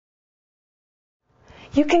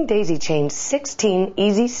You can daisy chain 16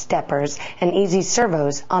 EZSteppers and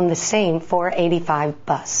EZServos on the same 485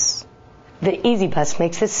 bus. The EZBus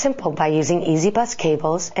makes this simple by using EZBus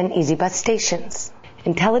cables and EZBus stations.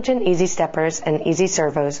 Intelligent EZSteppers and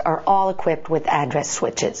EZServos are all equipped with address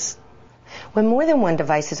switches. When more than one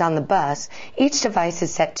device is on the bus, each device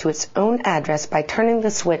is set to its own address by turning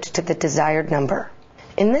the switch to the desired number.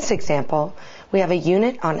 In this example, we have a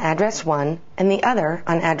unit on address 1 and the other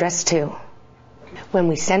on address 2. When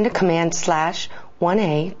we send a command /1A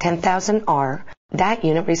 10,000R, that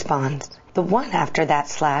unit responds. The 1 after that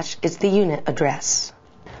slash is the unit address.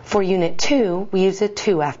 For unit 2, we use a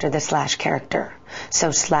 2 after the slash character. So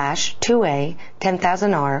 /2A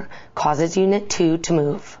 10,000R causes unit 2 to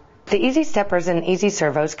move. The EZSteppers and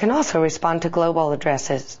EZServos can also respond to global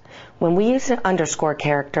addresses. When we use an underscore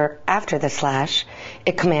character after the slash,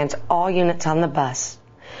 it commands all units on the bus.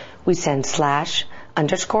 We send /_A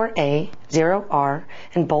 0R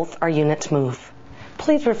and both our units move.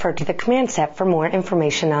 Please refer to the command set for more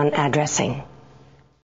information on addressing.